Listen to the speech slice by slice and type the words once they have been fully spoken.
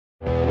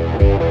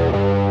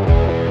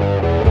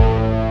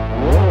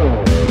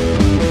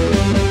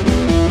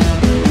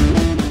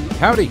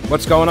Howdy,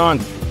 what's going on?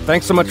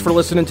 Thanks so much for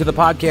listening to the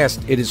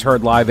podcast. It is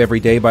heard live every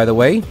day, by the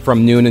way,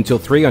 from noon until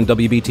 3 on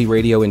WBT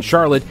Radio in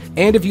Charlotte.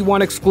 And if you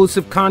want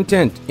exclusive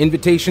content,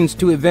 invitations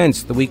to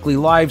events, the weekly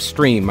live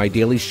stream, my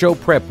daily show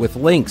prep with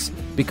links,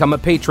 become a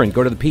patron.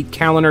 Go to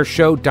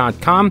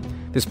thePeteKallenershow.com.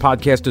 This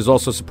podcast is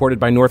also supported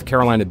by North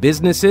Carolina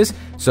businesses,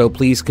 so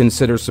please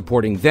consider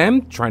supporting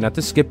them. Try not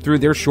to skip through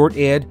their short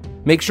ad.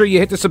 Make sure you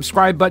hit the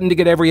subscribe button to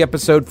get every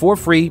episode for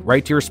free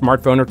right to your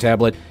smartphone or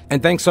tablet.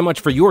 And thanks so much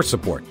for your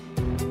support.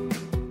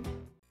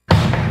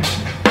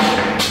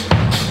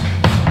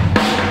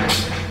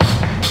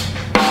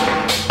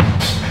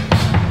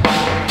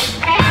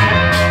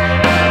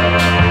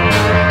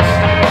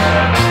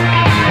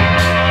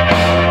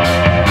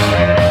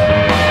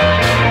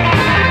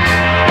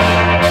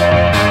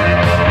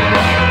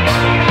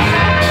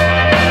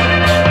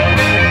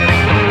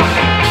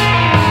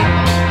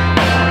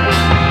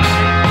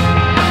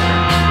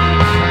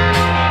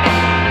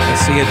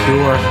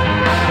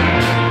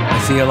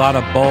 I see a lot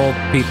of bald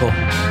people.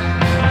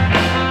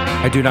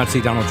 I do not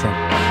see Donald Trump.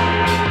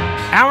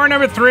 Hour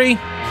number 3.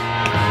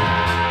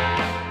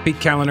 Pete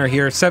Kallener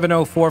here,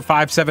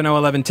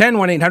 704-570-1110,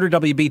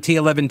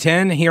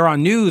 1-800-WBT-1110, here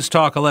on News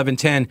Talk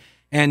 1110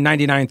 and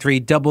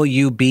 99.3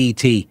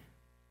 WBT.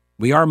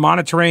 We are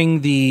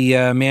monitoring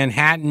the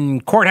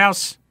Manhattan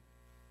courthouse,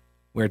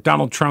 where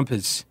Donald Trump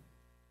is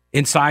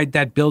inside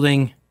that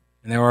building,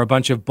 and there are a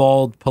bunch of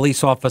bald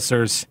police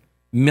officers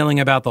milling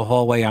about the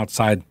hallway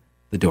outside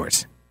the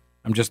doors.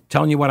 I'm just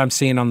telling you what I'm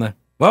seeing on the...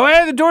 Well,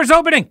 hey, the door's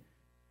opening!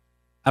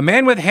 A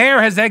man with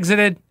hair has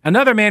exited.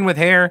 Another man with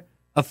hair.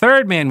 A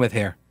third man with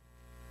hair.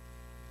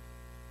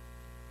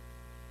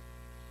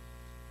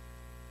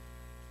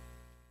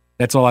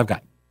 That's all I've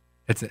got.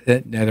 That's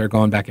it. They're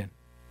going back in.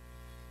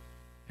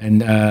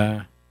 And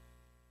a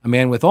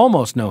man with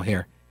almost no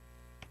hair,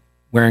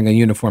 wearing a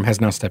uniform,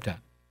 has now stepped out.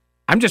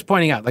 I'm just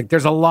pointing out, like,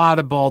 there's a lot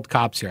of bald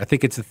cops here. I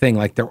think it's a thing.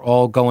 Like, they're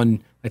all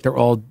going, like, they're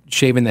all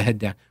shaving the head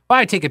down. Well,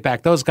 I take it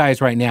back. Those guys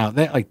right now,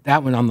 like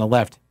that one on the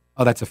left,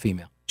 oh, that's a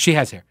female. She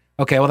has hair.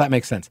 Okay, well, that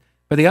makes sense.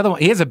 But the other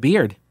one, he has a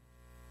beard.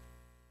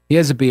 He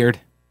has a beard.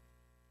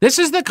 This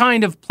is the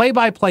kind of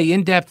play-by-play,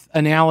 in-depth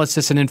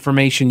analysis and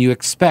information you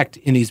expect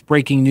in these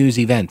breaking news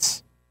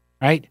events,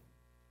 right?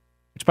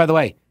 Which, by the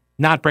way,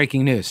 not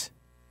breaking news.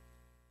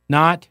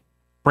 Not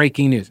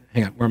breaking news.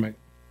 Hang on, where am I?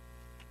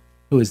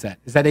 Who is that?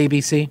 Is that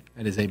ABC?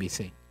 That is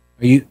ABC.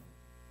 Are you?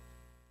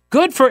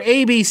 Good for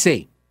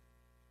ABC.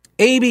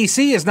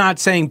 ABC is not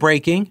saying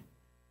breaking.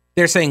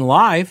 They're saying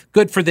live.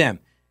 Good for them.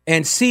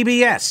 And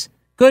CBS.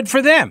 Good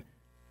for them.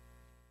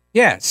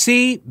 Yeah,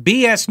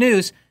 CBS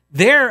News.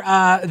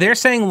 They're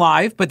saying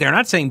live, but they're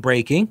not saying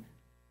breaking.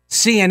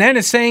 CNN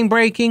is saying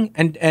breaking,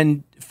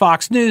 and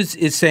Fox News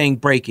is saying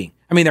breaking.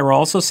 I mean, they're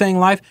also saying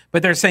live,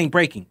 but they're saying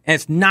breaking. And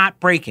it's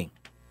not breaking.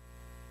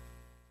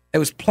 It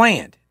was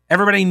planned.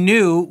 Everybody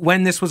knew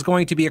when this was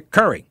going to be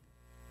occurring.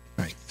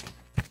 Right.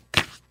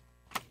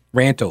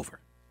 Rant over.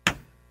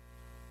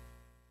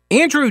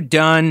 Andrew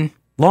Dunn,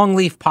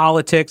 Longleaf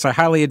Politics. I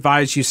highly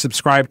advise you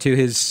subscribe to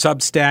his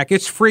Substack.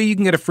 It's free. You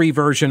can get a free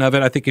version of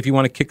it. I think if you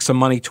want to kick some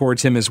money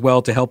towards him as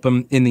well to help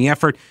him in the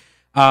effort.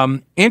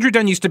 Andrew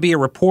Dunn used to be a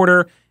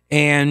reporter,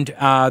 and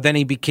then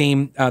he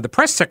became the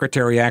press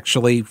secretary,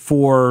 actually,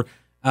 for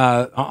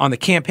on the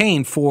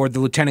campaign for the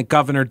Lieutenant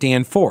Governor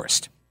Dan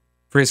Forest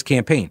for his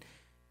campaign.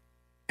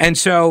 And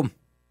so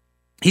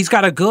he's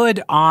got a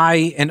good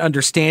eye and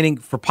understanding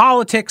for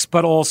politics,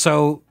 but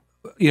also,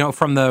 you know,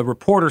 from the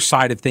reporter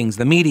side of things,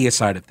 the media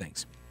side of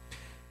things.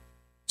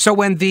 So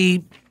when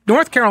the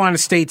North Carolina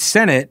State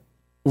Senate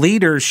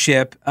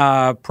leadership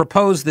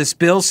proposed this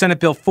bill, Senate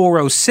Bill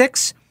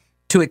 406,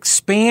 to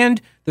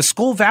expand the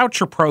school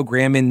voucher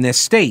program in this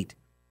state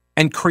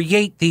and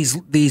create these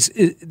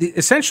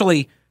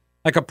essentially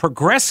like a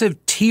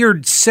progressive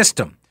tiered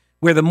system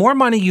where the more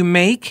money you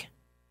make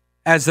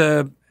as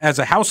a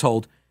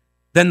household,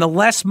 then the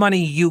less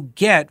money you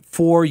get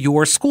for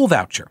your school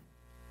voucher.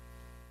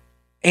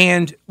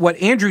 And what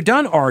Andrew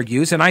Dunn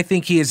argues, and I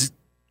think he is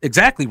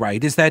exactly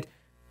right, is that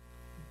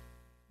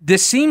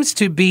this seems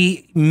to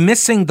be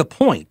missing the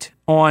point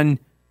on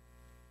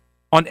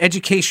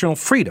educational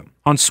freedom,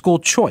 on school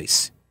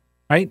choice,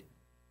 right?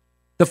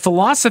 The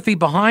philosophy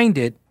behind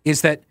it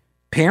is that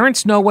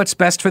parents know what's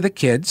best for the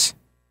kids,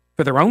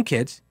 for their own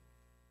kids,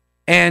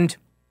 and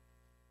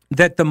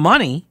that the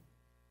money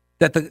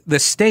that the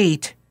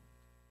state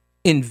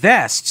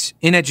invests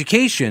in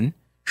education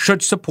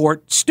should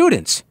support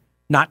students,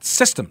 not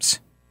systems.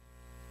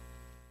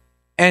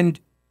 And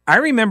I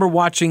remember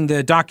watching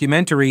the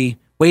documentary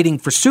Waiting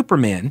for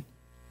Superman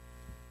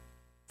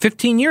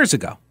 15 years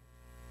ago.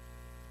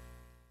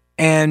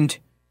 And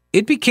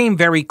it became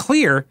very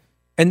clear,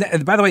 and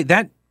by the way,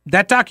 that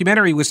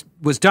documentary was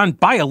done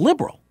by a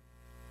liberal.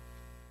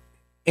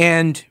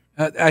 And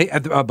I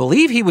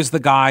believe he was the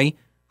guy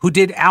who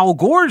did Al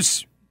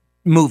Gore's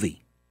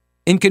movie,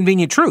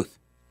 Inconvenient Truth,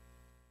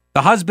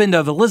 the husband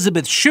of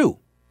Elizabeth Shue.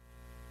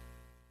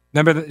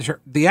 Remember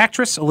the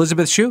actress,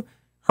 Elizabeth Shue?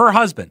 Her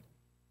husband.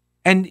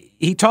 And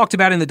he talked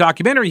about in the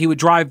documentary, he would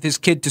drive his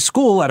kid to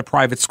school at a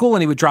private school,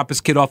 and he would drop his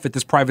kid off at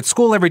this private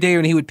school every day,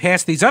 and he would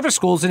pass these other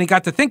schools, and he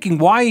got to thinking,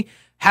 why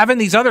haven't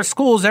these other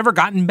schools ever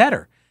gotten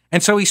better?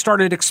 And so he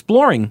started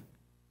exploring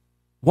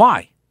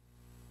why.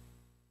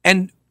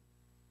 And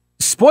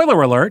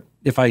spoiler alert,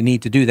 if I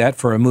need to do that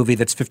for a movie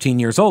that's 15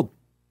 years old,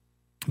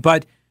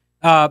 but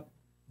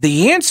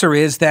the answer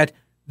is that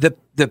the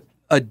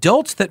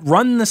adults that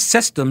run the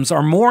systems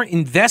are more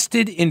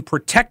invested in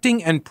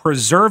protecting and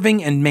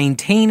preserving and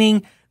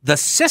maintaining the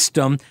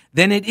system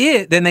than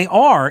they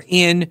are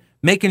in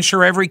making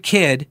sure every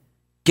kid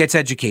gets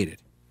educated.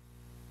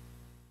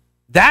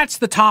 That's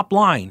the top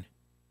line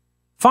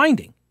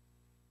finding.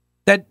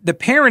 That the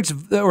parents,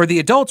 or the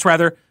adults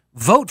rather,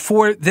 vote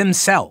for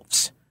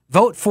themselves,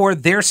 vote for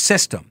their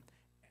system.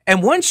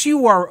 And once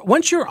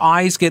your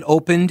eyes get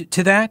opened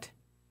to that,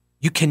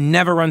 you can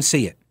never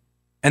unsee it.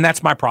 And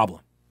that's my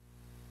problem.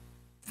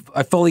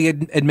 I fully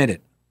admit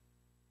it.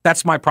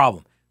 That's my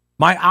problem.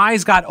 My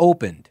eyes got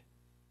opened.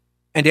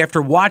 And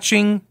after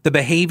watching the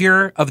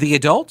behavior of the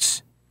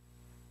adults,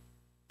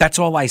 that's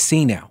all I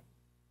see now.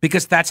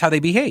 Because that's how they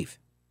behave.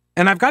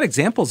 And I've got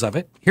examples of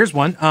it. Here's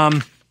one.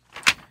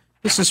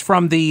 This is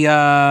from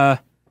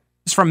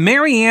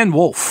Mary Ann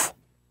Wolf.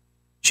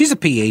 She's a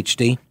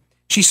PhD.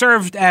 She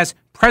served as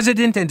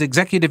president and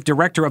executive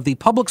director of the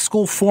Public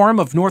School Forum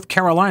of North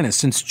Carolina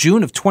since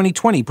June of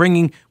 2020,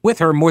 bringing with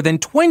her more than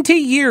 20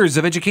 years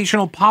of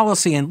educational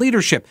policy and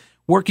leadership,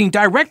 working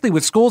directly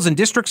with schools and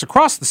districts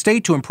across the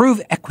state to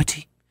improve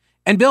equity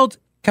and build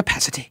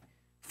capacity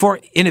for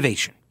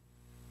innovation.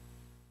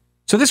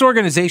 So this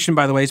organization,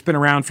 by the way, has been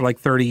around for like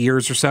 30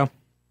 years or so,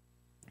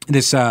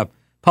 this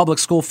Public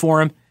School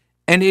Forum,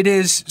 and it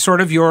is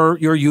sort of your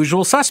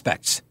usual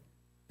suspects.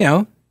 You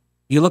know,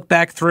 you look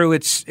back through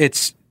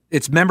its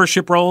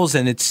membership roles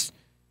and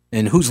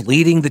who's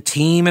leading the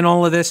team and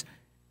all of this.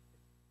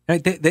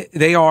 Right?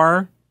 They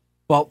are,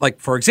 well, like,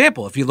 for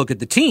example, if you look at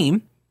the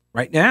team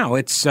right now,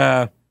 it's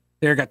they've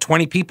got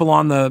 20 people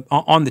on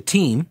the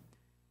team,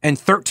 and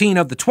 13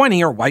 of the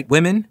 20 are white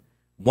women.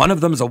 One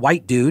of them is a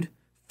white dude.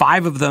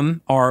 5 of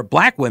them are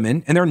black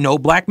women, and there are no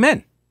black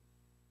men.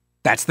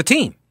 That's the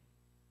team.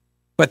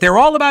 But they're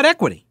all about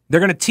equity.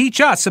 They're going to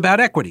teach us about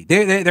equity.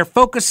 They're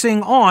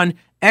focusing on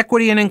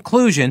equity and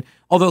inclusion,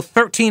 although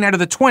 13 out of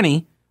the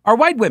 20 are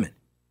white women.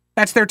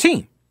 That's their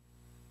team.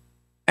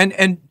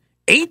 And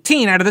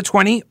 18 out of the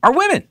 20 are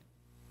women.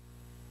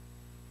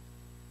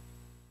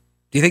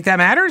 Do you think that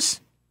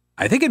matters?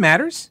 I think it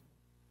matters.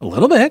 A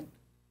little bit.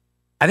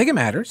 I think it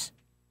matters.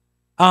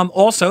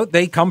 Also,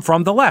 they come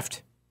from the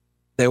left.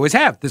 They always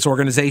have. This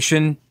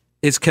organization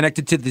is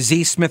connected to the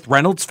Z. Smith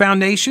Reynolds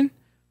Foundation.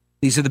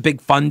 These are the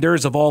big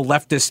funders of all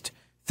leftist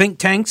think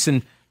tanks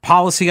and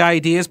policy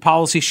ideas,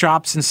 policy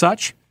shops and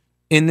such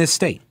in this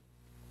state.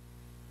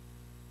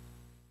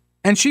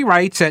 And she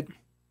writes at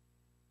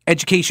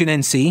Education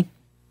NC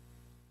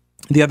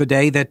the other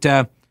day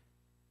that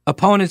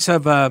opponents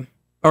of,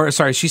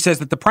 she says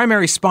that the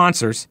primary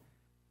sponsors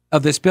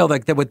of this bill,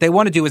 that what they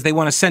want to do is they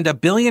want to send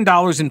 $1 billion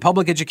in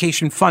public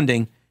education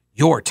funding,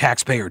 your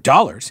taxpayer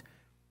dollars.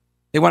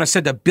 They want to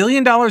send $1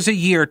 billion a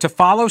year to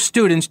follow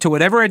students to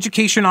whatever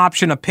education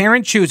option a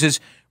parent chooses,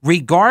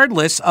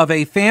 regardless of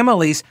a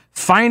family's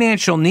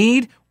financial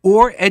need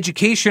or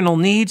educational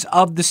needs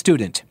of the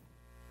student.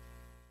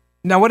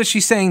 Now, what is she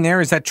saying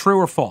there? Is that true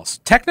or false?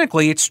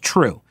 Technically, it's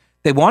true.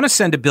 They want to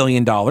send $1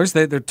 billion.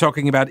 They're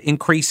talking about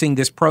increasing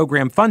this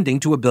program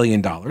funding to $1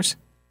 billion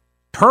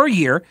per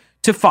year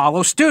to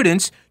follow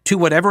students to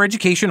whatever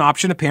education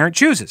option a parent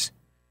chooses.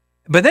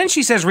 But then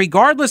she says,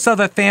 regardless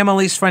of a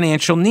family's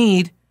financial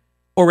need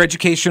or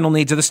educational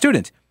needs of the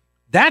student.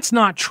 That's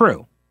not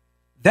true.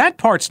 That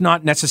part's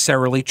not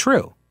necessarily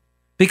true.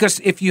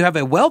 Because if you have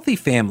a wealthy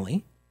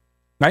family,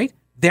 right,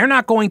 they're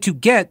not going to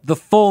get the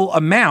full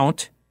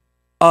amount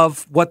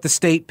of what the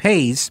state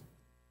pays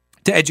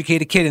to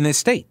educate a kid in this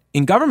state,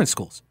 in government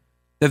schools.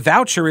 The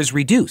voucher is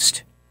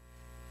reduced.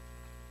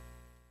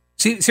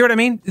 See what I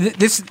mean?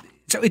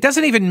 So it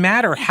doesn't even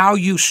matter how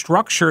you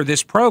structure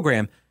this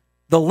program.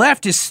 The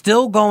left is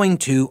still going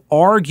to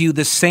argue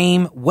the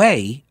same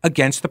way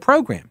against the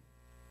program,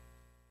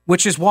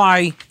 which is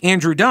why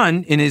Andrew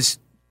Dunn, in his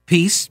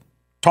piece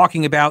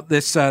talking about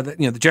this,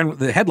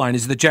 the headline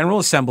is "The General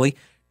Assembly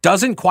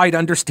doesn't quite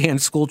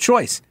understand school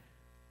choice,"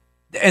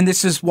 and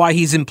this is why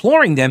he's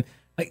imploring them,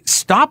 like,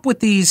 stop with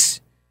these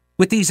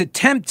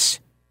attempts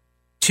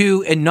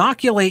to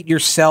inoculate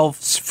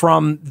yourselves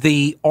from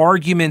the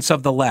arguments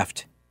of the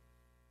left,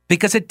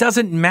 because it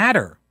doesn't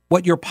matter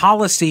what your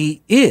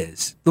policy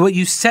is, the way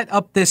you set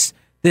up this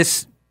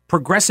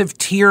progressive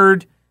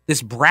tiered,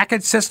 this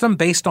bracket system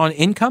based on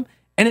income,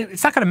 and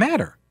it's not going to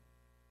matter.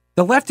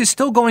 The left is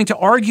still going to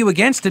argue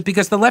against it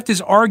because the left is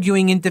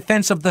arguing in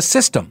defense of the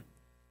system.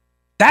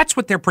 That's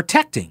what they're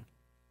protecting.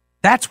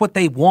 That's what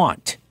they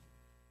want.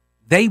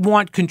 They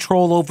want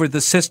control over the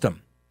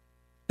system.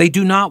 They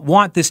do not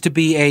want this to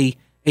be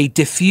a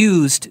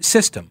diffused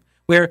system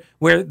where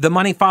the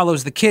money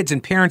follows the kids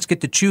and parents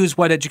get to choose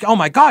what education. Oh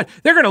my God,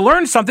 they're going to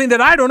learn something that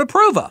I don't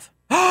approve of.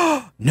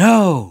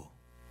 No.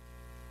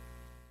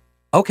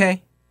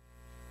 Okay.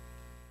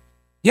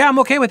 Yeah, I'm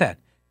okay with that.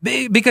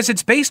 Because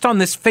it's based on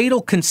this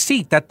fatal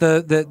conceit that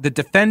the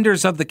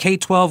defenders of the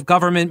K-12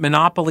 government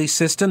monopoly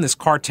system, this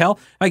cartel,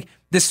 like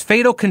this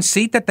fatal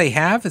conceit that they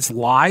have, this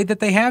lie that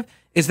they have,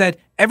 is that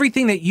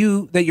everything that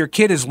your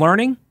kid is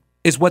learning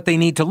is what they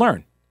need to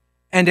learn.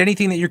 And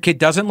anything that your kid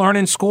doesn't learn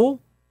in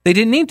school, they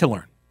didn't need to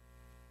learn.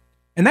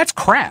 And that's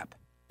crap.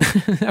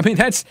 I mean,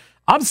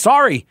 I'm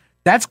sorry,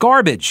 that's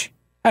garbage.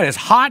 That is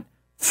hot,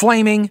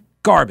 flaming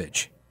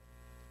garbage.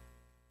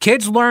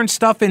 Kids learn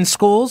stuff in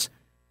schools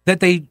that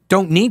they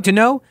don't need to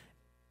know,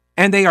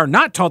 and they are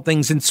not taught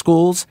things in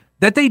schools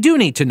that they do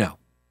need to know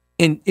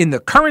in the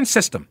current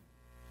system.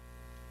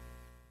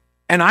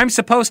 And I'm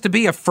supposed to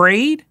be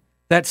afraid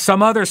that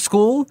some other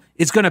school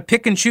is going to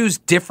pick and choose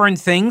different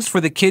things for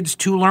the kids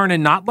to learn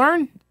and not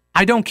learn?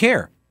 I don't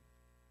care.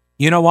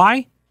 You know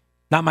why?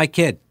 Not my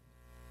kid.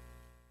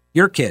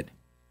 Your kid.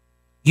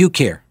 You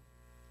care.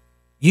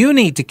 You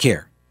need to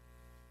care.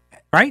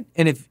 Right?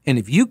 And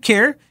if you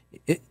care,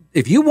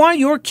 if you want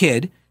your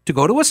kid to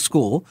go to a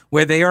school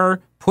where they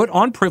are put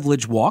on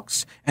privilege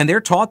walks and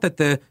they're taught that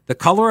the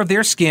color of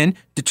their skin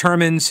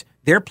determines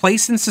their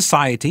place in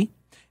society,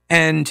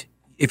 and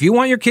if you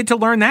want your kid to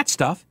learn that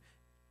stuff,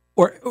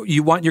 or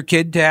you want your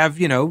kid to have,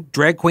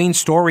 drag queen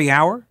story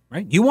hour,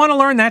 right? You want to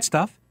learn that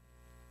stuff.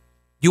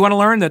 You want to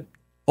learn that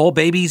all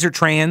babies are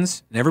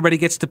trans and everybody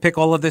gets to pick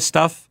all of this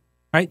stuff,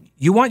 right?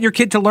 You want your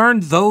kid to learn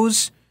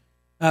those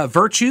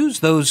virtues,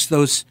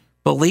 those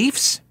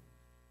beliefs.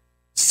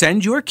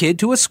 Send your kid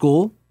to a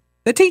school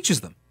that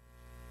teaches them.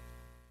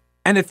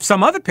 And if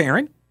some other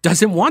parent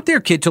doesn't want their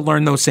kid to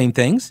learn those same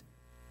things,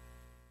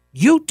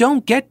 you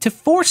don't get to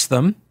force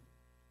them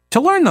to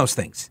learn those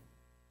things.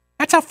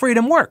 That's how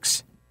freedom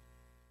works.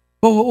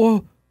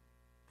 Well,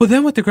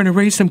 then what? They're going to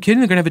raise some kid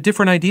and they're going to have a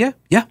different idea?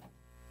 Yeah.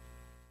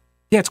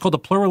 Yeah, it's called a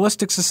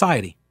pluralistic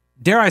society.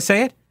 Dare I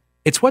say it?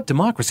 It's what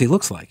democracy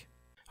looks like.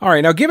 All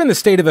right, now, given the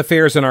state of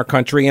affairs in our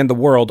country and the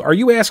world, are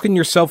you asking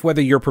yourself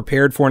whether you're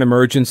prepared for an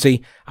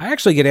emergency? I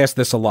actually get asked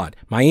this a lot.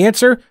 My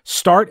answer?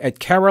 Start at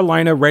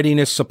Carolina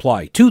Readiness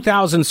Supply.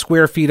 2,000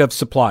 square feet of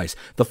supplies.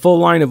 The full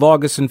line of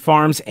Augustin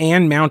Farms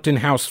and Mountain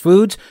House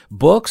foods,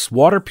 books,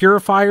 water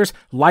purifiers,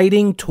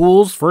 lighting,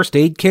 tools, first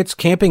aid kits,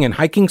 camping and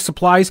hiking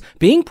supplies.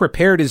 Being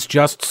prepared is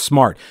just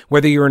smart.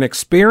 Whether you're an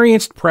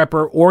experienced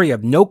prepper or you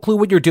have no clue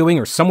what you're doing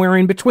or somewhere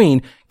in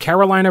between,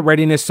 Carolina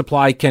Readiness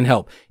Supply can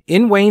help.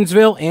 In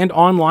Waynesville and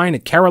online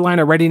at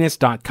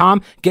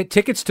carolinareadiness.com. Get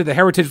tickets to the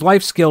Heritage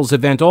Life Skills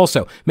event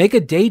also. Make a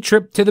day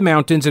trip to the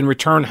mountains and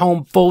return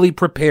home fully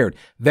prepared.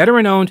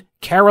 Veteran-owned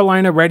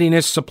Carolina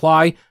Readiness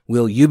Supply.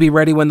 Will you be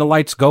ready when the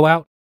lights go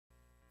out?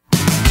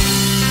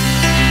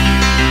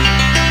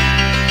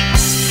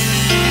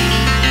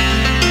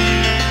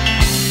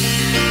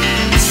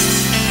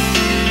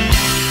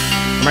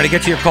 I'm ready to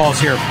get to your calls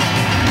here.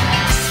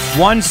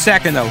 1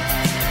 second, though.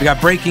 We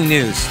got breaking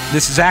news.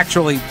 This is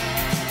actually...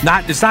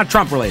 It's not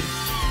Trump related.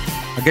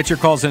 I'll get your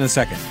calls in a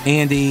second.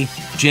 Andy,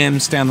 Jim,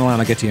 stay on the line.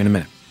 I'll get to you in a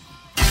minute.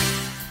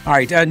 All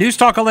right. News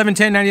Talk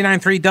 1110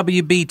 99.3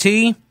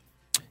 WBT.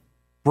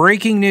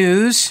 Breaking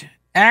news.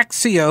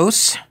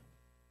 Axios.com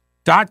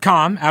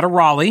out of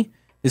Raleigh.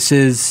 This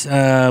is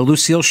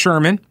Lucille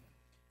Sherman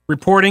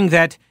reporting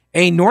that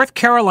a North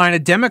Carolina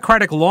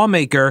Democratic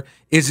lawmaker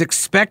is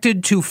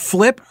expected to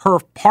flip her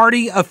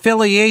party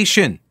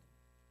affiliation,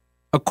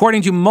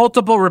 according to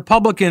multiple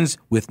Republicans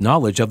with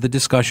knowledge of the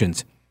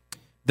discussions.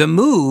 The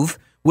move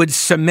would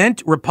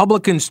cement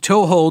Republicans'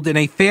 toehold in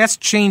a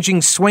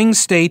fast-changing swing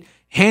state,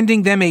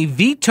 handing them a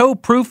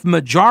veto-proof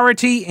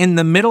majority in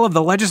the middle of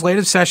the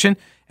legislative session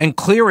and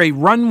clear a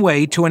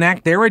runway to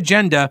enact their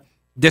agenda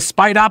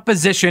despite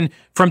opposition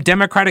from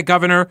Democratic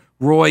Governor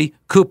Roy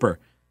Cooper.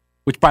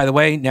 Which, by the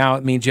way, now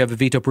it means you have a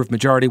veto-proof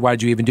majority. Why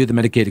did you even do the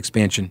Medicaid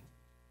expansion?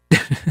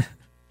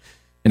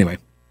 Anyway.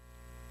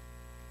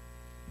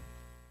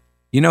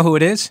 You know who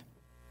it is?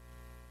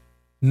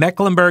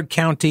 Mecklenburg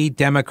County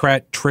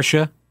Democrat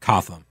Tricia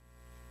Cotham.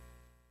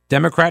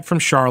 Democrat from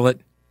Charlotte.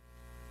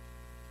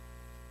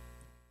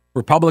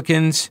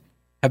 Republicans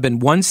have been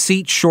one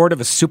seat short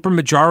of a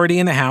supermajority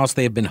in the House.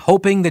 They have been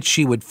hoping that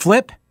she would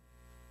flip.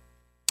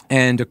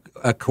 And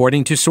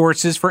according to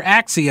sources for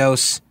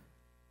Axios,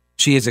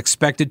 she is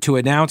expected to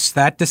announce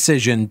that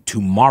decision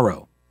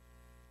tomorrow.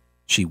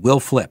 She will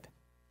flip.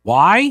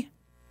 Why?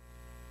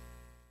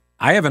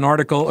 I have an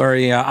article or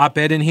a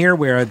op-ed in here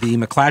where the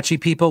McClatchy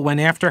people went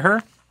after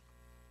her.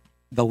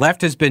 The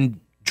left has been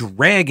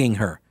dragging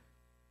her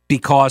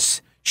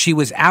because she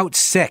was out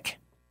sick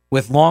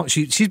with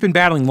she's been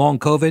battling long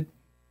COVID,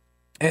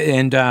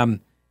 and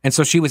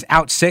so she was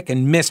out sick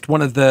and missed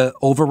one of the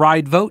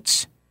override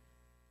votes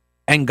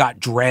and got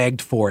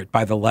dragged for it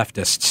by the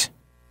leftists.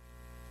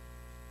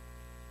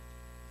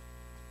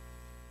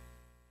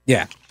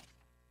 Yeah.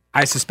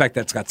 I suspect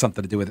that's got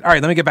something to do with it. All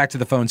right, let me get back to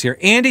the phones here.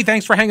 Andy,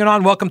 thanks for hanging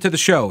on. Welcome to the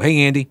show.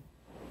 Hey, Andy.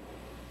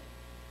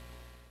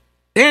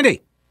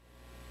 Andy.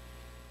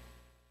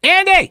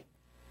 Andy.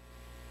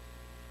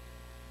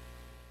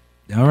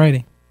 All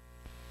righty.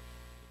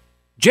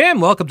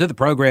 Jim, welcome to the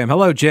program.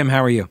 Hello, Jim.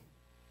 How are you?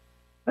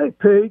 Hey,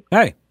 Pete.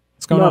 Hey,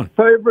 what's going on?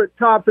 My favorite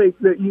topic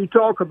that you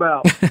talk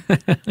about,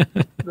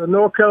 the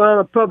North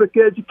Carolina public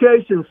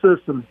education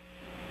system.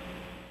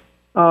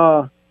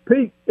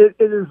 Pete, it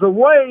is the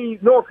way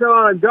North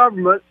Carolina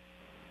government,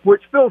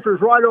 which filters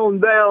right on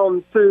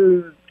down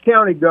to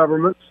county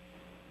governments,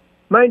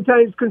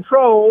 maintains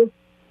control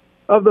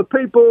of the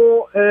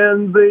people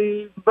and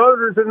the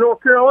voters in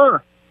North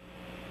Carolina.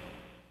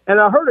 And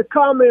I heard a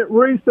comment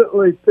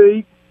recently,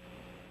 Pete,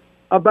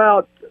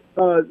 about,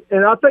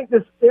 and I think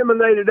this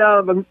emanated out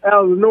of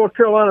the North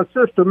Carolina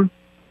system.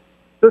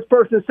 This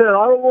person said,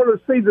 I don't want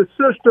to see the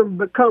system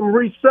become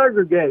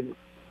resegregated.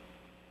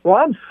 Well,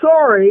 I'm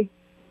sorry,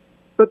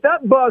 but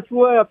that bus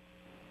left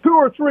 2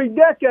 or 3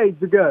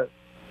 decades ago.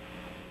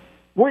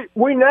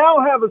 We now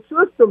have a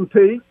system,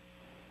 Pete,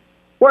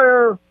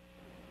 where,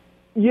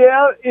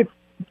 if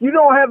you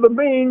don't have the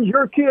means,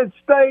 your kid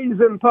stays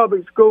in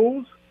public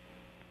schools.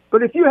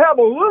 But if you have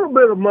a little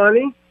bit of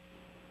money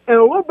and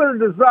a little bit of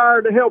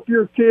desire to help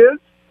your kids,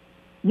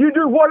 you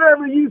do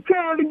whatever you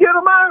can to get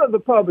them out of the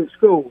public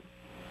schools.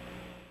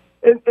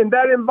 And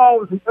that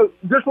involves,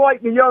 just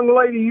like the young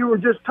lady you were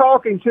just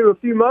talking to a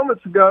few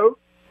moments ago,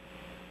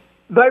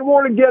 they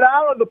want to get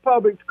out of the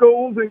public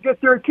schools and get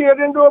their kid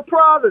into a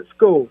private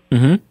school.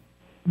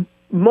 Mm-hmm.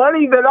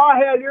 Money that I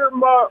had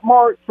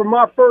earmarked for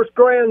my first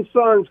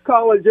grandson's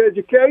college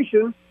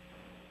education,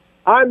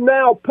 I'm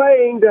now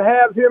paying to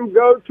have him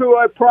go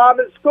to a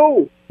private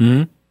school,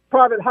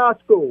 private high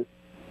school.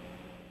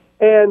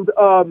 And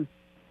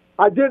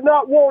I did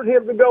not want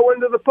him to go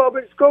into the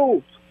public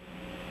schools.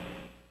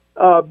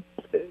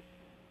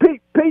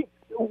 Pete,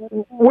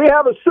 we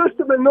have a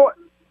system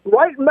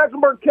right in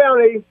Mecklenburg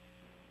County.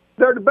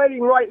 They're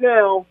debating right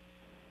now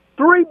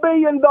 $3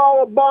 billion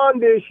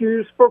bond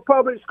issues for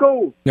public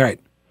schools. Right.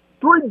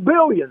 $3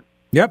 billion.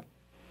 Yep.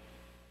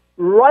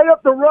 Right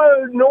up the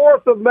road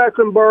north of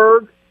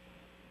Mecklenburg,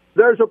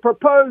 there's a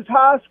proposed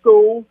high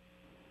school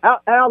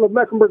out of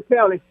Mecklenburg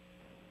County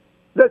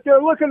that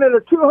they're looking at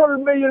a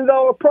 $200 million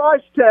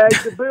price tag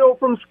to build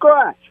from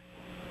scratch.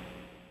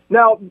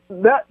 Now,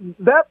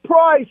 that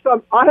price,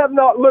 I have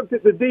not looked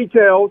at the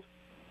details,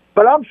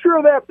 but I'm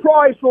sure that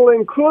price will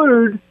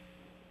include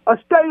a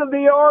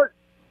state-of-the-art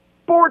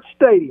sports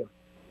stadium,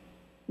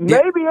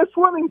 maybe a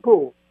swimming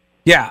pool.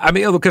 Yeah, I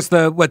mean, because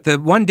the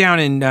one down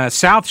in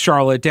South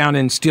Charlotte, down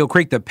in Steel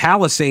Creek, the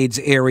Palisades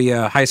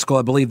area high school,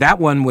 I believe that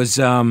one was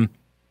like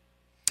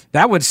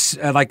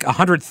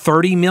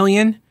 $130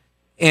 million.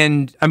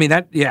 And I mean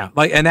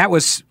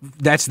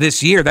that's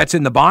this year. That's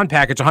in the bond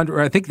package.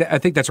 100. I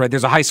think that's right.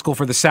 There's a high school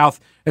for the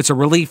South. It's a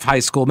relief high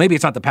school. Maybe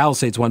it's not the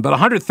Palisades one, but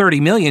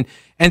 $130 million.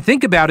 And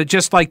think about it.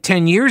 Just like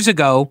 10 years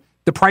ago,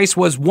 the price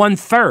was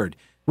 1/3.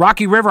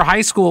 Rocky River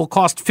High School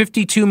cost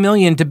 $52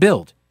 million to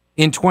build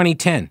in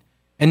 2010,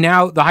 and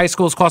now the high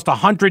schools cost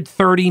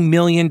 $130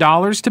 million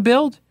to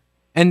build.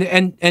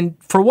 And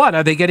for what?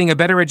 Are they getting a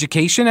better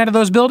education out of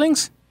those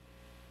buildings?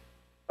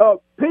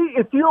 Pete,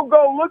 if you'll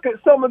go look at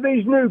some of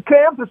these new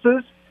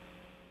campuses,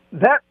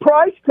 that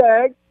price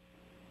tag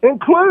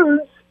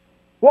includes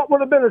what would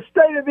have been a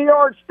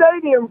state-of-the-art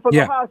stadium for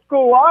the high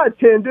school I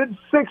attended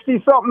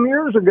 60-something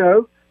years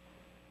ago.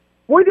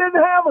 We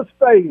didn't have a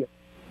stadium.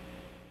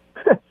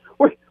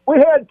 we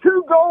had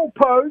 2 goal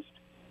posts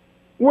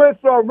with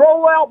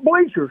roll-out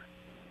bleachers.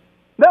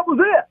 That was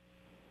it.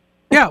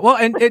 Yeah, well,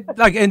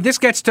 and this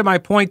gets to my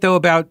point though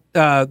about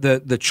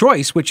the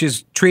choice, which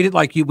is treated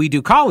like we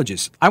do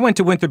colleges. I went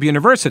to Winthrop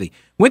University.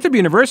 Winthrop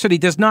University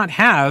does not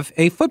have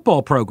a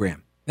football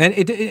program, and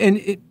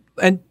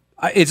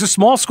it's a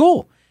small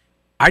school.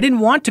 I didn't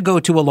want to go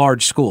to a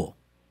large school.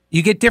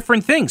 You get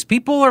different things.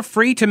 People are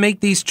free to make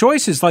these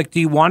choices. Like, do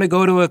you want to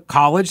go to a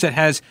college that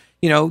has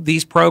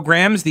these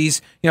programs, they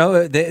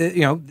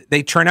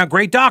turn out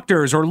great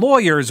doctors or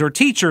lawyers or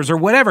teachers or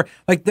whatever.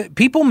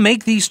 People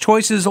make these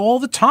choices all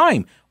the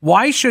time.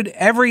 Why should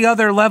every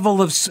other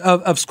level of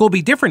school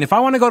be different? If I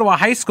want to go to a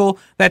high school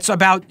that's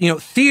about,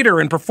 theater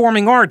and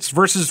performing arts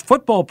versus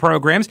football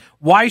programs,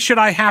 why should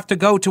I have to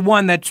go to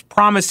one that's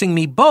promising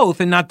me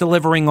both and not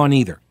delivering on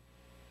either?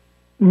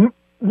 Many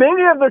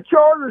of the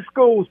charter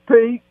schools,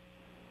 Pete,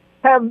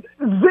 have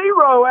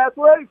 0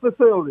 athletic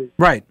facilities.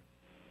 Right.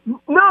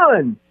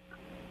 None.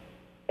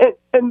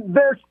 And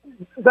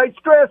they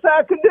stress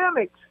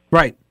academics.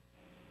 Right.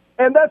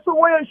 And that's the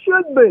way it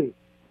should be.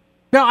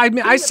 No, I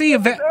mean, I see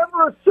if there's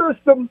ever a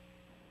system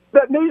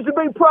that needs to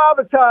be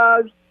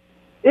privatized,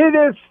 it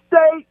is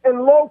state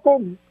and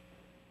local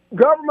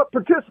government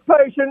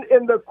participation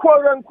in the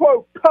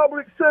quote-unquote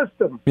public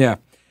system. Yeah.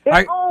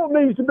 It all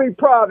needs to be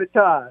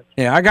privatized.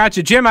 Yeah, I got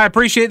you. Jim, I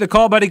appreciate the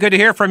call, buddy. Good to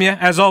hear from you,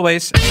 as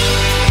always.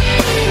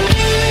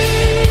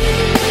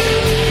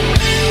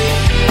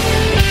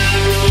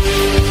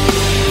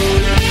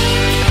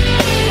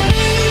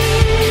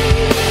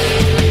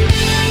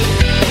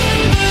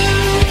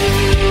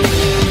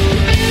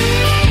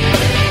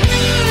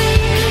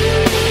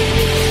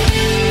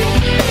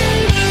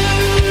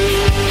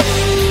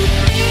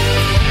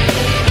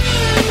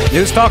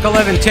 News Talk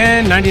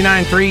 1110,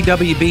 99.3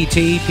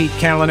 WBT. Pete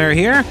Kaliner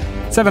here.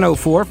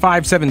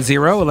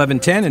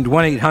 704-570-1110 and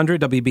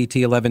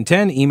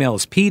 1-800-WBT-1110. Email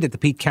is Pete at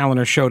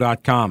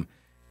thePeteCallenderShow.com.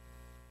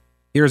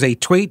 Here's a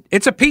tweet.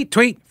 It's a Pete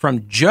tweet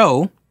from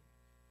Joe.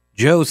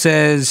 Joe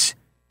says,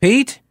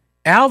 Pete,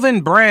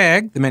 Alvin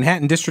Bragg, the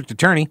Manhattan District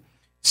Attorney,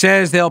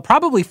 says they'll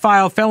probably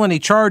file felony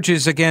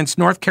charges against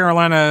North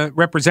Carolina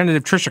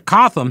Representative Tricia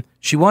Cotham.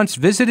 She once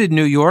visited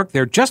New York.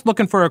 They're just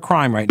looking for a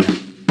crime right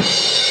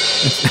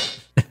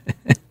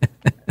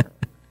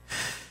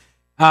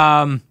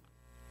now.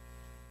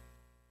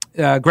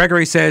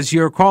 Gregory says,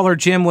 your caller,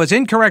 Jim, was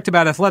incorrect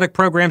about athletic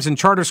programs in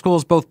charter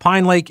schools. Both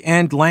Pine Lake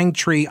and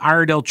Langtree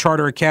Iredell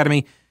Charter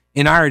Academy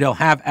in Iredell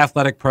have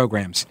athletic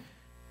programs.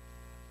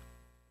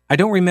 I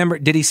don't remember.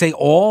 Did he say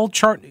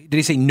did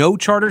he say no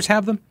charters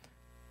have them?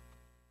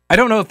 I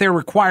don't know if they're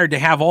required to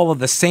have all of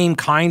the same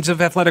kinds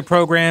of athletic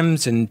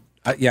programs. And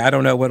I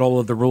don't know what all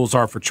of the rules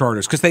are for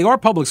charters because they are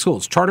public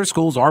schools. Charter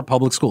schools are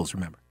public schools,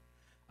 remember.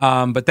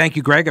 But thank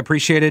you, Greg.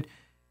 Appreciate it.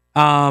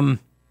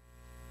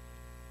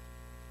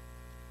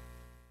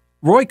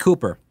 Roy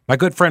Cooper, my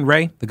good friend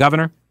Ray, the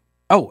governor.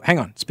 Oh, hang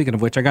on. Speaking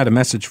of which, I got a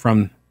message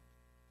from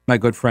my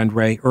good friend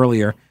Ray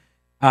earlier.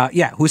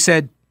 Who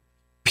said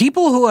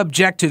people who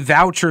object to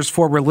vouchers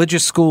for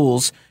religious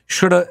schools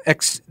should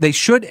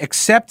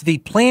accept the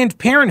Planned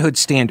Parenthood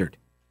standard,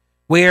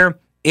 where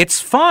it's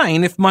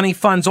fine if money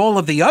funds all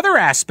of the other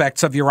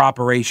aspects of your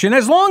operation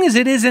as long as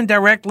it isn't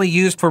directly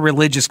used for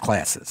religious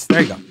classes.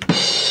 There you go.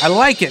 I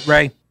like it,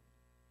 Ray.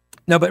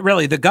 No, but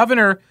really, the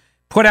governor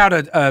put out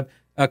a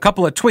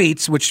couple of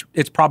tweets, which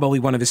it's probably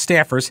one of his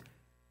staffers,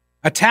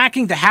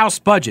 attacking the House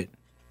budget.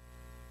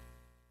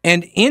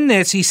 And in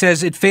this, he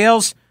says it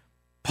fails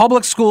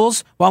public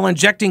schools while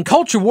injecting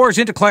culture wars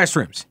into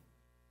classrooms,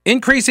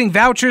 increasing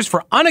vouchers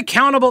for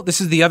unaccountable.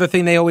 This is the other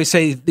thing they always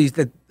say,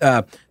 that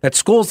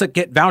schools that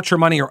get voucher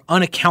money are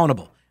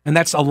unaccountable. And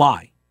that's a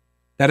lie.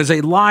 That is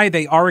a lie.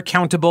 They are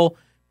accountable.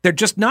 They're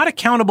just not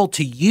accountable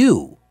to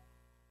you,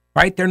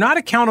 right? They're not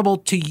accountable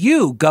to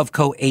you,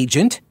 GovCo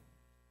agent.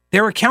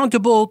 They're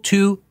accountable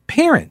to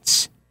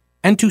parents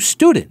and to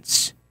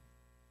students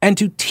and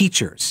to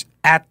teachers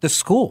at the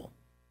school.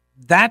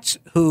 That's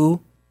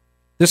who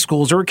the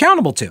schools are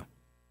accountable to.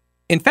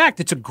 In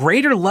fact, it's a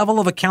greater level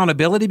of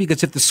accountability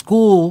because if the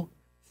school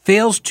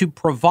fails to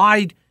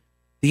provide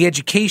the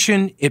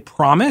education it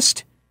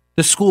promised,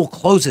 the school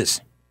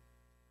closes.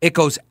 It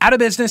goes out of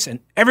business and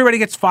everybody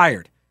gets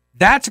fired.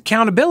 That's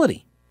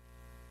accountability.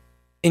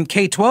 In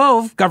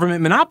K-12,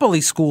 government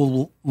monopoly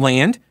school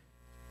land,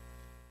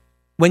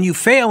 when you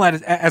fail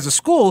as a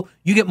school,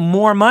 you get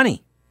more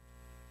money.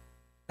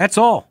 That's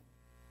all.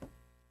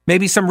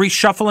 Maybe some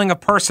reshuffling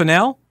of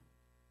personnel,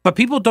 but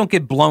people don't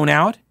get blown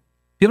out.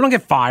 People don't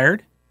get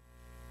fired.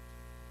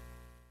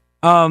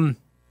 Let's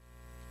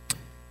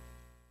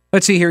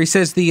see here. He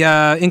says the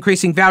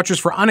increasing vouchers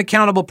for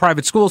unaccountable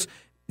private schools,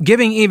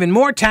 giving even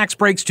more tax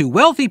breaks to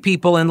wealthy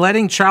people, and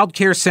letting child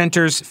care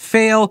centers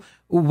fail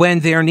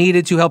when they're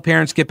needed to help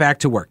parents get back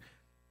to work.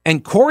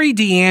 And Corey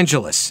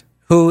DeAngelis,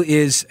 who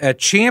is a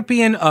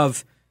champion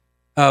of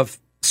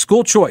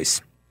school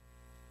choice,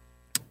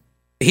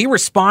 he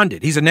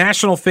responded. He's a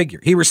national figure.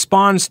 He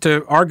responds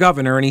to our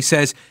governor and he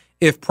says,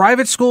 if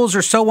private schools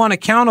are so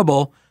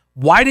unaccountable,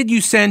 why did you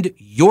send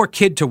your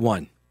kid to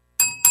one?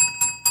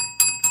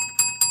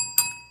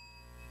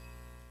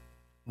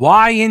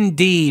 Why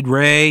indeed,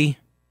 Ray?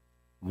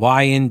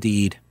 Why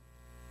indeed?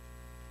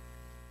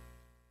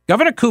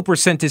 Governor Cooper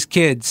sent his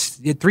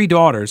kids, he had 3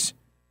 daughters,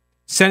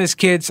 sent his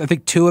kids, I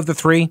think 2 of the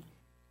 3,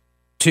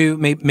 to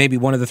maybe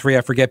one of the 3,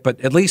 I forget, but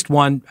at least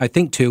 1, I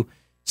think 2,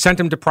 sent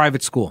them to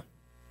private school.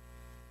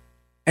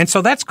 And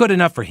so that's good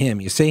enough for him,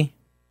 you see?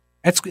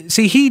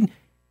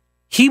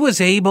 He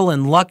was able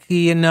and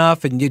lucky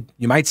enough, and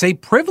you might say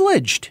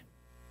privileged,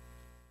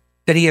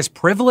 that he has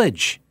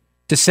privilege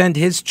to send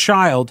his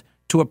child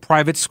to a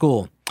private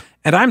school.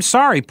 And I'm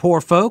sorry,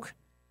 poor folk,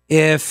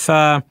 if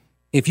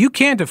you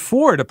can't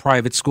afford a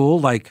private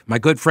school like my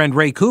good friend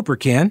Ray Cooper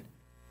can,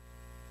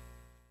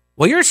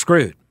 well, you're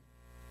screwed.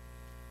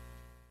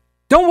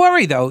 Don't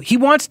worry, though. He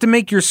wants to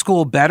make your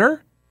school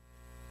better.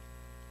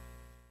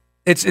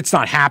 It's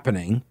not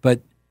happening,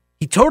 but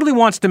he totally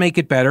wants to make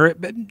it better.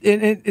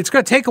 It's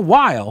going to take a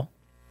while.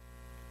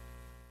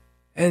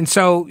 And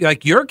so,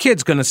 like, your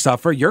kid's going to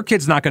suffer. Your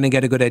kid's not going to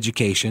get a good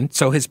education.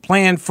 So his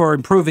plan for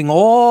improving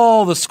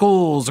all the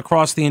schools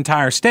across the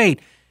entire state,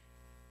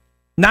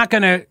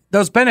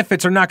 those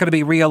benefits are not going to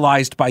be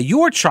realized by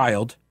your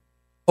child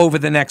over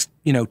the next,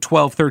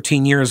 12,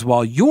 13 years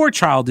while your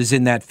child is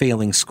in that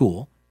failing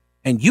school.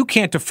 And you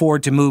can't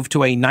afford to move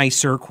to a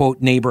nicer,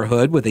 quote,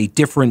 neighborhood with a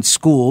different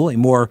school, a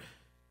more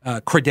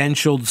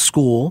credentialed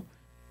school.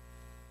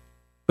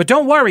 But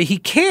don't worry, he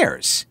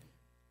cares.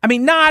 I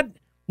mean, not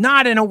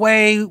in a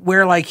way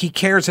where, like, he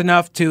cares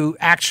enough to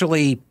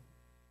actually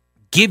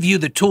give you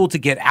the tool to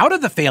get out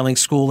of the failing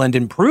school and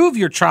improve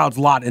your child's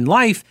lot in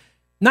life.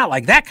 Not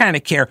like that kind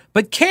of care,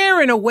 but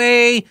care in a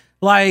way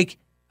like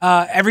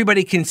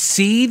everybody can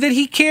see that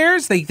he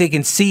cares. They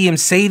can see him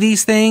say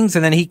these things,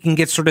 and then he can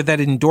get sort of that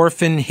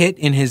endorphin hit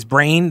in his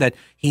brain that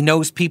he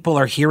knows people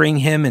are hearing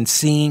him and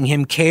seeing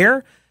him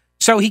care.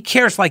 So he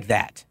cares like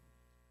that.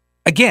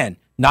 Again,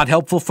 not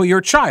helpful for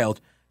your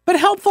child, but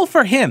helpful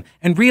for him.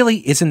 And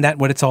really, isn't that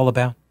what it's all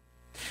about?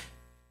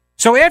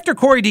 So after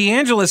Corey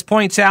DeAngelis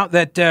points out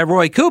that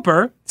Roy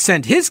Cooper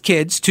sent his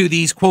kids to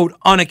these, quote,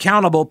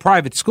 unaccountable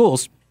private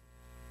schools,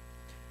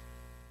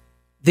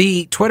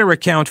 the Twitter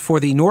account for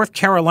the North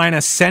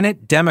Carolina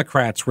Senate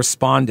Democrats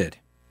responded.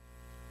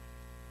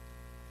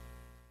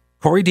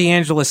 Corey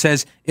DeAngelis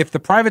says, if the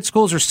private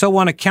schools are so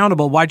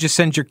unaccountable, why'd you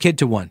send your kid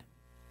to one?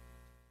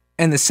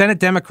 And the Senate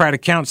Democrat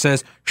account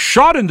says,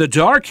 shot in the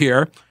dark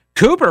here.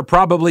 Cooper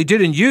probably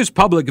didn't use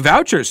public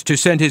vouchers to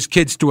send his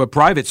kids to a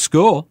private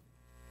school.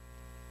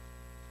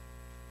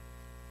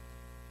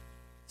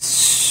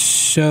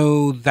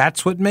 So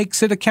that's what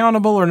makes it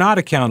accountable or not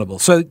accountable.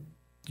 So,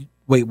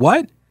 wait,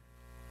 what?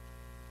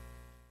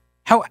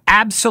 How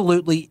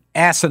absolutely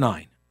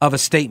asinine of a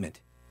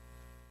statement.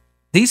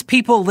 These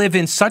people live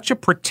in such a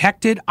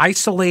protected,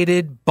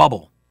 isolated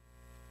bubble.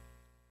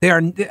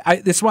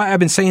 This is why I've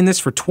been saying this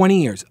for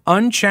 20 years.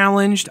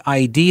 Unchallenged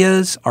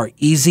ideas are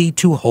easy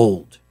to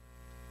hold.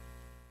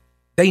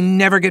 They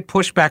never get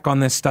pushback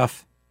on this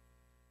stuff.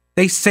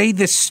 They say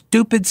this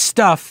stupid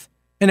stuff,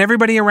 and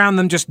everybody around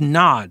them just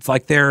nods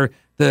like they're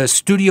the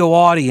studio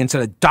audience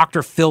at a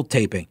Dr. Phil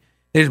taping.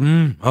 They just,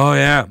 oh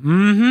yeah,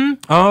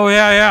 oh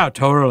yeah,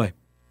 totally.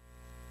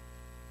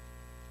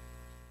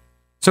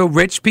 So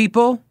rich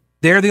people,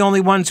 they're the only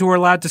ones who are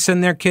allowed to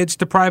send their kids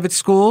to private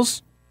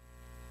schools?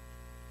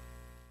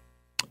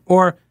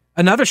 Or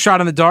another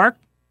shot in the dark.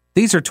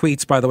 These are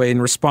tweets, by the way,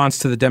 in response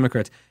to the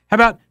Democrats. How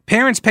about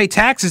parents pay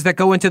taxes that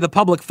go into the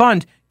public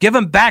fund, give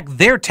them back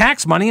their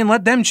tax money and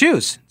let them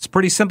choose? It's a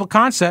pretty simple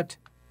concept.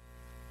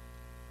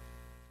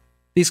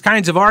 These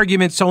kinds of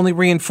arguments only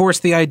reinforce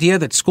the idea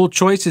that school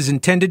choice is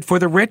intended for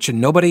the rich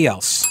and nobody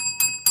else.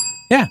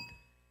 Yeah.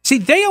 See,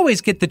 they always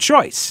get the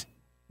choice.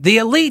 The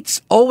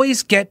elites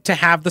always get to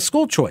have the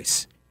school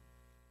choice.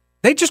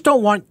 They just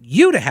don't want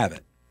you to have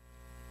it.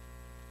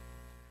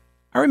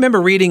 I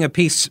remember reading a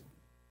piece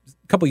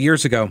a couple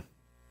years ago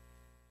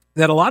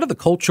that a lot of the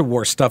culture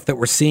war stuff that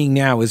we're seeing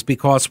now is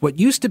because what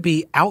used to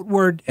be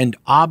outward and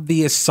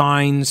obvious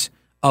signs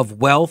of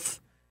wealth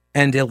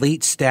and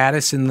elite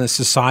status in the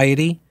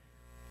society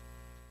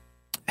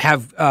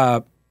have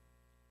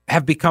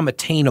become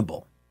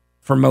attainable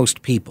for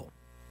most people.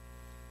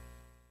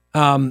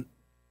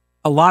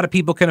 A lot of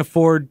people can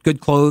afford good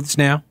clothes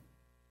now,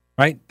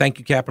 right? Thank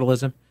you,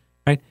 capitalism,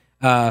 right?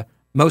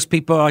 Most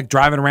people are like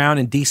driving around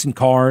in decent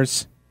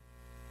cars.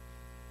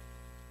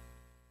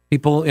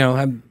 People,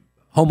 have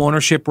home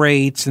ownership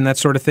rates and that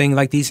sort of thing.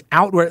 Like these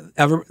outward,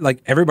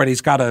 like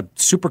everybody's got a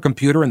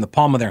supercomputer in the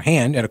palm of their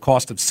hand at a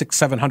cost of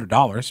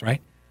 $600-700,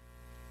 right?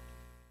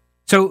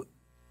 So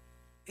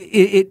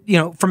it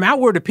from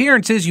outward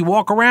appearances, you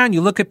walk around,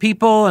 you look at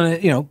people,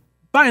 and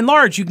by and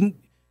large, you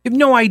have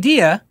no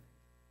idea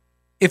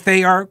if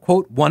they are,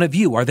 quote, one of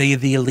you. Are they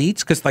the elites?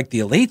 Because like the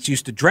elites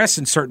used to dress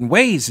in certain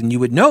ways, and you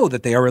would know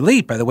that they are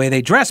elite by the way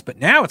they dress. But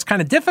now it's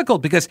kind of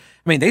difficult because,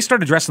 they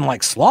started dressing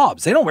like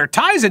slobs. They don't wear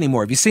ties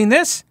anymore. Have you seen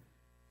this?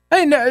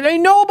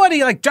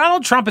 Nobody, like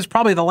Donald Trump is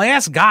probably the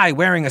last guy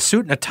wearing a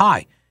suit and a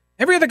tie.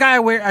 Every other guy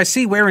I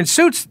see wearing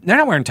suits, they're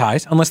not wearing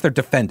ties unless they're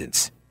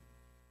defendants.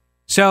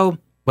 So,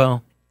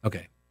 well,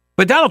 okay.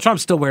 But Donald Trump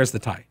still wears the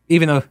tie,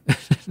 even though...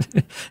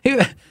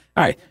 All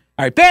right.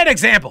 Bad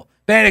example.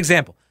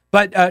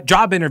 But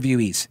job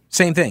interviewees,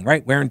 same thing,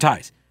 right? Wearing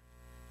ties.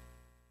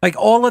 Like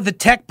all of the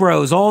tech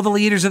bros, all the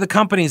leaders of the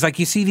companies, like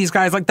you see these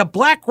guys, like the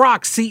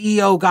BlackRock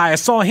CEO guy, I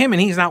saw him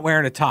and he's not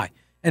wearing a tie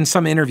in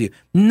some interview.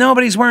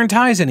 Nobody's wearing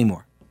ties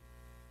anymore.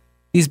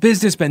 These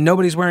businessmen,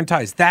 nobody's wearing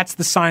ties. That's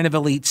the sign of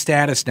elite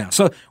status now.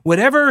 So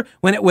whenever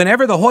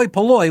the hoi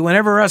polloi,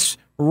 whenever us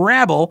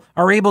rabble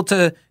are able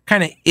to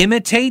kind of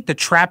imitate the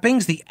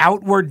trappings, the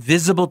outward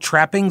visible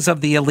trappings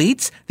of the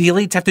elites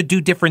have to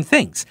do different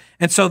things.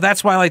 And so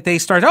that's why they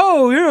start,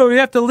 we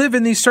have to live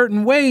in these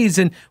certain ways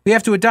and we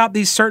have to adopt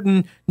these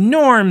certain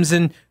norms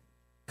and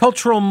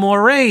cultural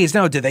mores.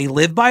 Now, do they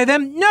live by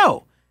them?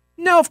 No,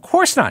 of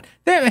course not.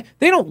 They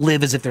don't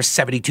live as if there's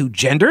 72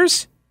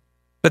 genders,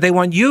 but they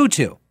want you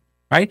to,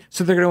 right?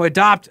 So they're going to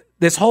adopt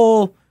this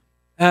whole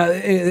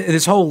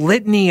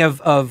litany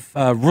of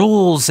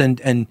rules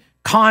and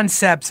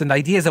concepts and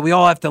ideas that we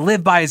all have to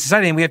live by as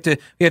society, and we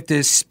have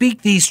to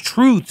speak these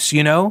truths,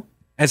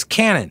 as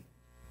canon.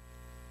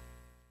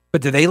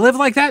 But do they live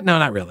like that? No,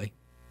 not really.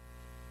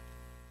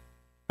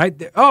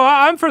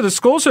 I'm for the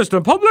school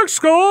system. Public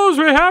schools,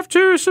 we have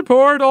to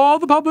support all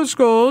the public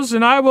schools,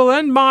 and I will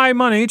lend my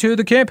money to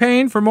the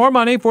campaign for more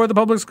money for the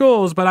public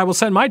schools, but I will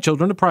send my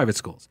children to private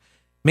schools.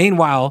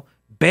 Meanwhile,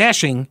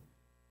 bashing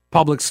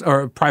public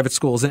or private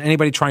schools and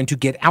anybody trying to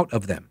get out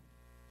of them.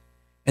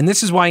 And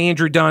this is why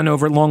Andrew Dunn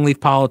over at Longleaf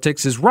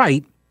Politics is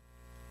right.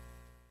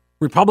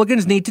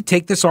 Republicans need to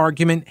take this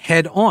argument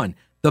head on.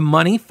 The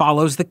money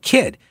follows the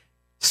kid.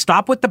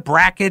 Stop with the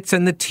brackets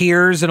and the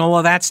tiers and all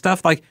of that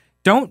stuff. Like,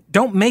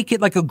 Don't make it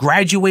like a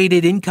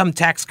graduated income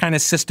tax kind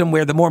of system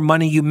where the more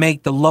money you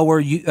make, the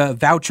lower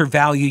voucher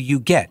value you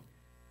get.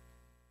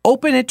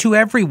 Open it to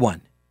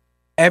everyone.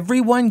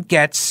 Everyone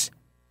gets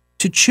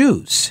to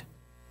choose.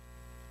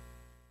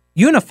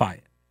 Unify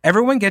it.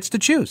 Everyone gets to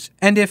choose.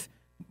 And if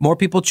more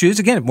people choose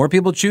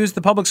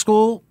the public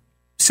school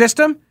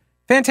system,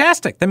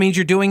 fantastic. That means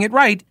you're doing it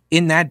right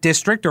in that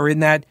district or in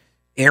that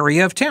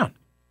area of town.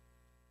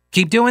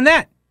 Keep doing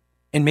that.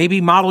 And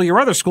maybe model your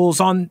other schools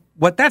on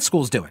what that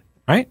school's doing,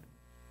 right?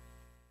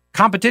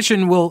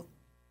 Competition will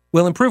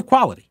improve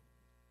quality.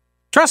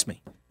 Trust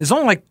me. There's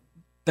only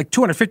like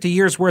 250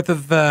 years worth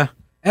of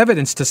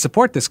evidence to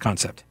support this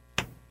concept.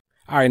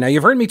 All right, now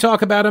you've heard me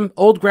talk about them.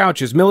 Old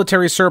Grouch's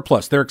military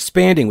surplus. They're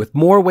expanding with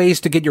more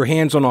ways to get your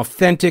hands on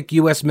authentic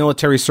U.S.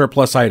 military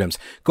surplus items.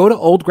 Go to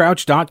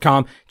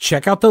oldgrouch.com.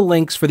 Check out the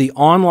links for the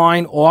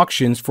online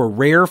auctions for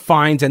rare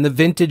finds and the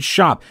vintage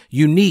shop.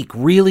 Unique,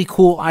 really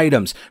cool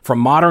items. From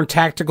modern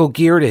tactical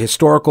gear to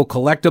historical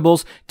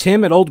collectibles,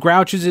 Tim at Old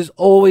Grouch's is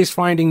always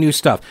finding new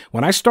stuff.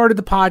 When I started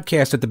the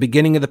podcast at the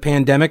beginning of the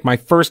pandemic, my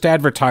first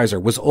advertiser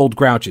was Old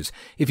Grouch's.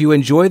 If you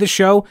enjoy the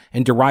show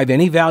and derive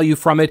any value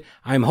from it,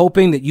 I'm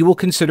hoping that you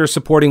will consider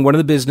supporting one of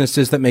the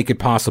businesses that make it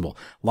possible.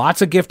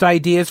 Lots of gift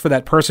ideas for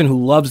that person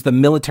who loves the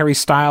military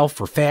style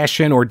for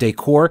fashion or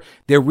decor.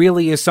 There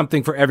really is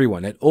something for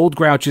everyone at Old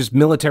Grouch's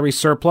Military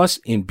Surplus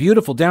in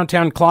beautiful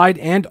downtown Clyde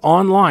and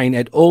online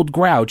at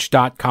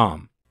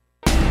oldgrouch.com.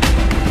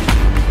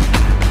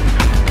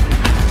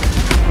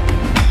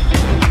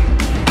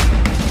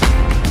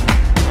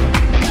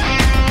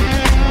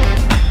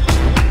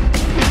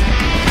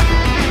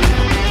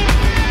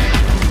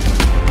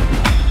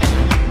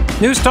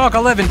 News Talk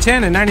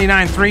 1110 and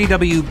 99.3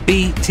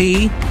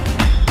 WBT.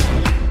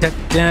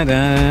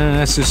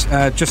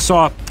 Just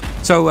saw.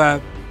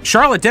 So,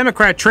 Charlotte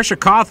Democrat Tricia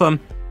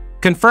Cotham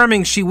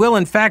confirming she will,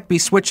 in fact, be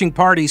switching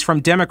parties from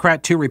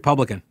Democrat to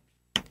Republican.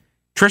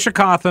 Tricia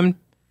Cotham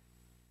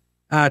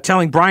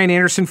telling Brian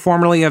Anderson,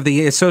 formerly of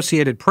the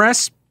Associated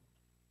Press,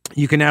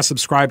 you can now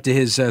subscribe to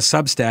his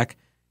Substack.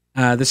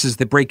 This is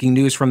the breaking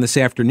news from this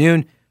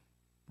afternoon.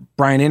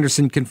 Brian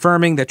Anderson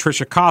confirming that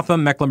Tricia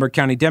Cotham, Mecklenburg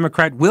County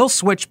Democrat, will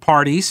switch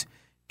parties,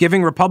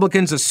 giving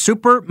Republicans a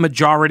super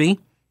majority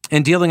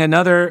and dealing a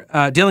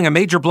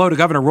major blow to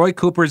Governor Roy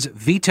Cooper's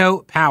veto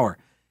power.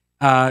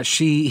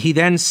 He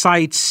then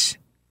cites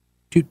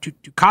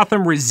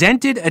Cotham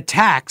resented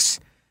attacks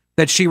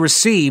that she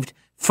received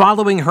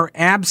following her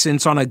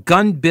absence on a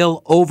gun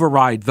bill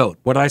override vote.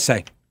 What did I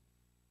say?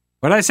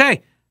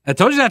 I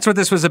told you that's what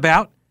this was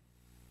about.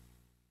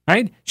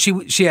 Right?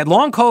 She had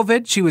long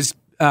COVID. She was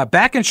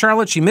back in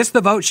Charlotte. She missed the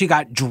vote. She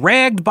got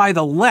dragged by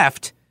the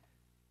left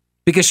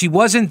because she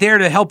wasn't there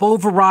to help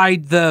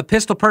override the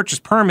pistol purchase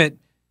permit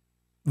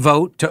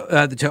vote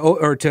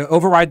to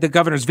override the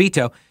governor's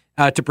veto,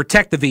 to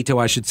protect the veto,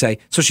 I should say.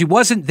 So she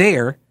wasn't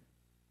there.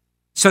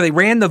 So they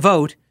ran the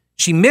vote.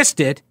 She missed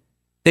it.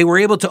 They were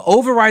able to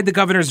override the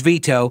governor's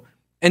veto.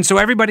 And so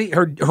everybody,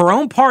 her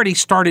own party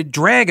started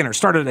dragging her,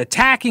 started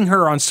attacking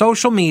her on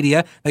social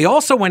media. They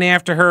also went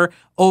after her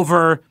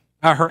over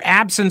her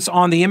absence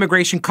on the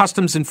Immigration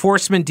Customs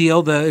Enforcement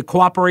deal, the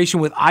cooperation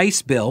with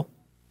ICE bill.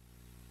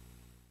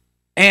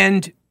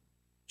 And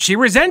she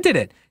resented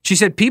it. She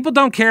said, people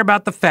don't care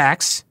about the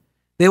facts.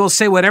 They will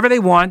say whatever they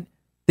want.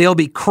 They'll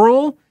be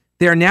cruel.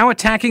 They are now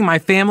attacking my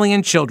family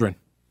and children.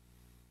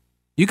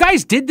 You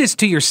guys did this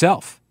to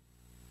yourself.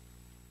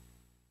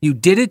 You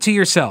did it to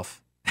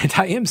yourself. And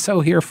I am so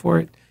here for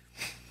it.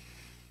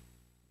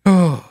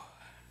 Oh,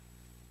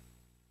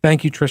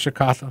 thank you, Tricia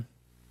Cotham.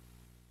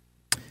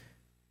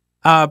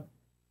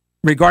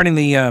 Regarding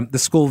the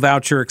school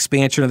voucher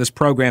expansion of this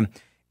program,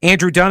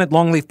 Andrew Dunn at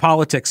Longleaf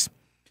Politics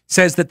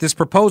says that this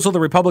proposal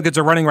the Republicans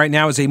are running right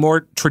now is a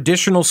more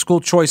traditional school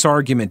choice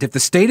argument. If the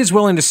state is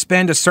willing to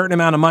spend a certain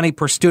amount of money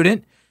per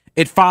student,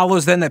 it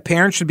follows then that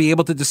parents should be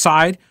able to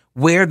decide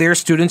where their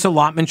students'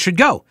 allotment should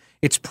go.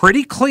 It's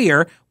pretty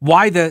clear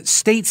why the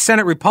state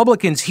Senate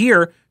Republicans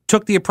here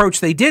took the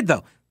approach they did,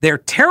 though. They're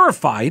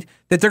terrified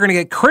that they're going to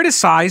get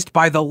criticized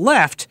by the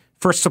left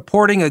for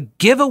supporting a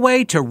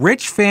giveaway to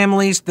rich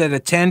families that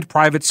attend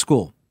private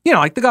school. You know,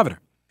 like the governor.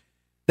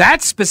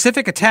 That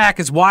specific attack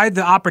is why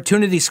the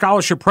Opportunity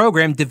Scholarship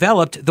Program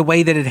developed the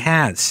way that it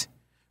has.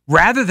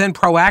 Rather than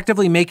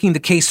proactively making the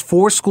case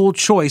for school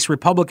choice,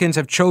 Republicans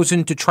have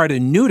chosen to try to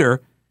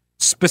neuter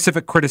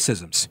specific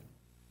criticisms.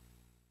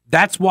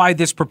 That's why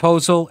this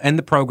proposal and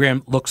the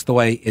program looks the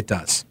way it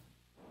does.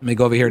 Let me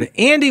go over here to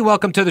Andy.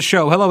 Welcome to the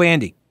show. Hello,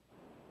 Andy.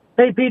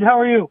 Hey, Pete, how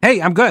are you?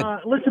 Hey, I'm good.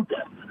 I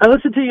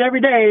listen to you every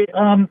day.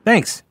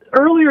 Thanks.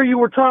 Earlier, you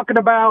were talking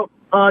about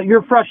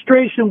your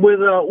frustration with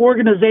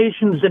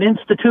organizations and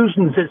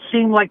institutions that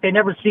seem like they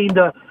never seem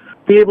to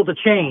be able to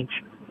change.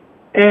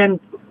 And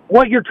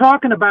what you're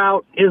talking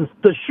about is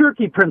the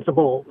Shirky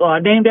principle,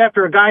 named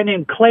after a guy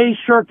named Clay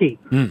Shirky,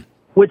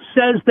 which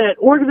says that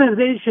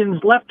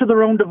organizations left to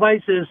their own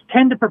devices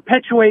tend to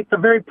perpetuate the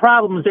very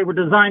problems they were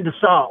designed to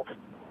solve.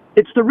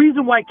 It's the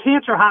reason why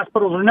cancer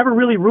hospitals are never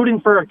really rooting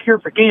for a cure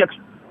for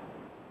cancer.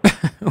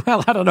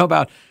 Well, I don't know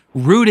about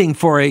rooting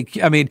for I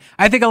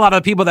think a lot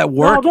of the people that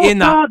work when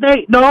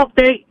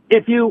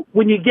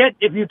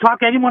you talk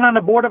to anyone on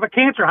the board of a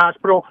cancer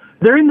hospital,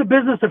 they're in the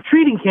business of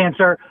treating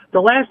cancer. The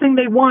last thing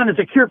they want is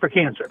a cure for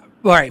cancer.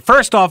 All right.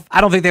 First off,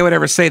 I don't think they would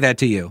ever say that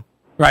to you.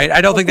 Right.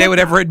 I don't think they would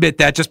ever admit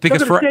that just because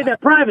they're going to say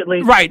that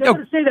privately. Right. They're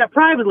going to say that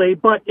privately.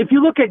 But if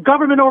you look at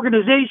government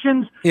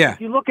organizations,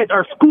 if you look at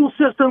our school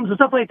systems and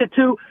stuff like that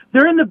too,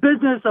 they're in the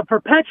business of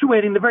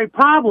perpetuating the very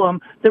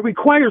problem that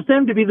requires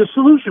them to be the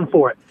solution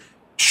for it.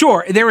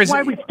 Sure. There is.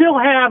 That's why we still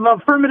have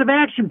affirmative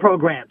action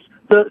programs.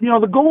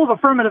 The goal of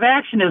affirmative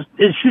action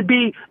should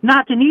be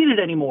not to need it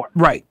anymore.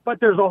 Right. But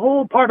there's a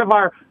whole part of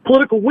our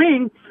political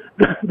wing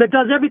that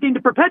does everything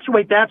to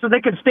perpetuate that so they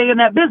can stay in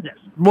that business.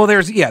 Well,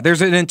 there's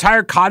an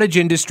entire cottage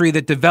industry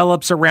that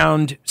develops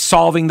around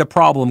solving the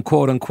problem,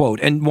 quote unquote.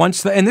 And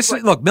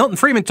look, Milton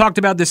Friedman talked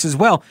about this as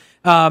well.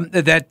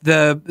 That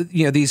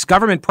these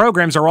government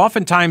programs are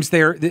oftentimes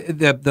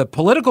the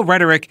political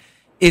rhetoric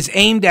is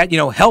aimed at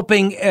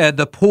helping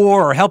the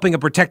poor or helping a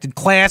protected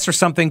class or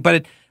something,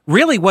 but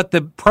really what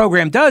the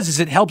program does is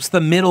it helps the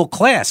middle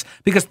class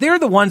because they're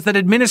the ones that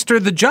administer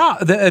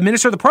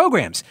the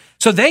programs.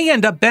 So they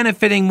end up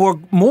benefiting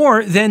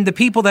more than the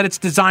people that it's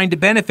designed to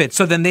benefit.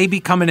 So then they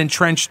become an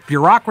entrenched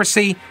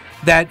bureaucracy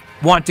that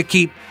want to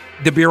keep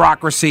the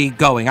bureaucracy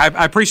going. I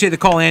appreciate the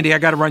call, Andy. I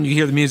got to run. You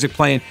hear the music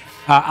playing.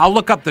 I'll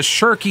look up the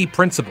Shirky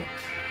Principle.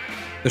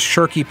 The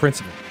Shirky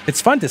Principle.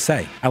 It's fun to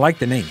say. I like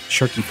the name,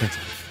 Shirky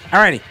Principle. All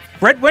righty.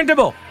 Brett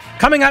Winterble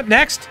coming up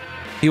next.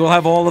 He will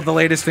have all of the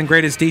latest and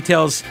greatest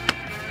details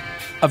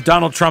of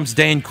Donald Trump's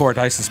day in court,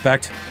 I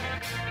suspect.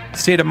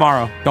 See you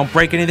tomorrow. Don't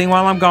break anything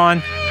while I'm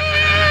gone.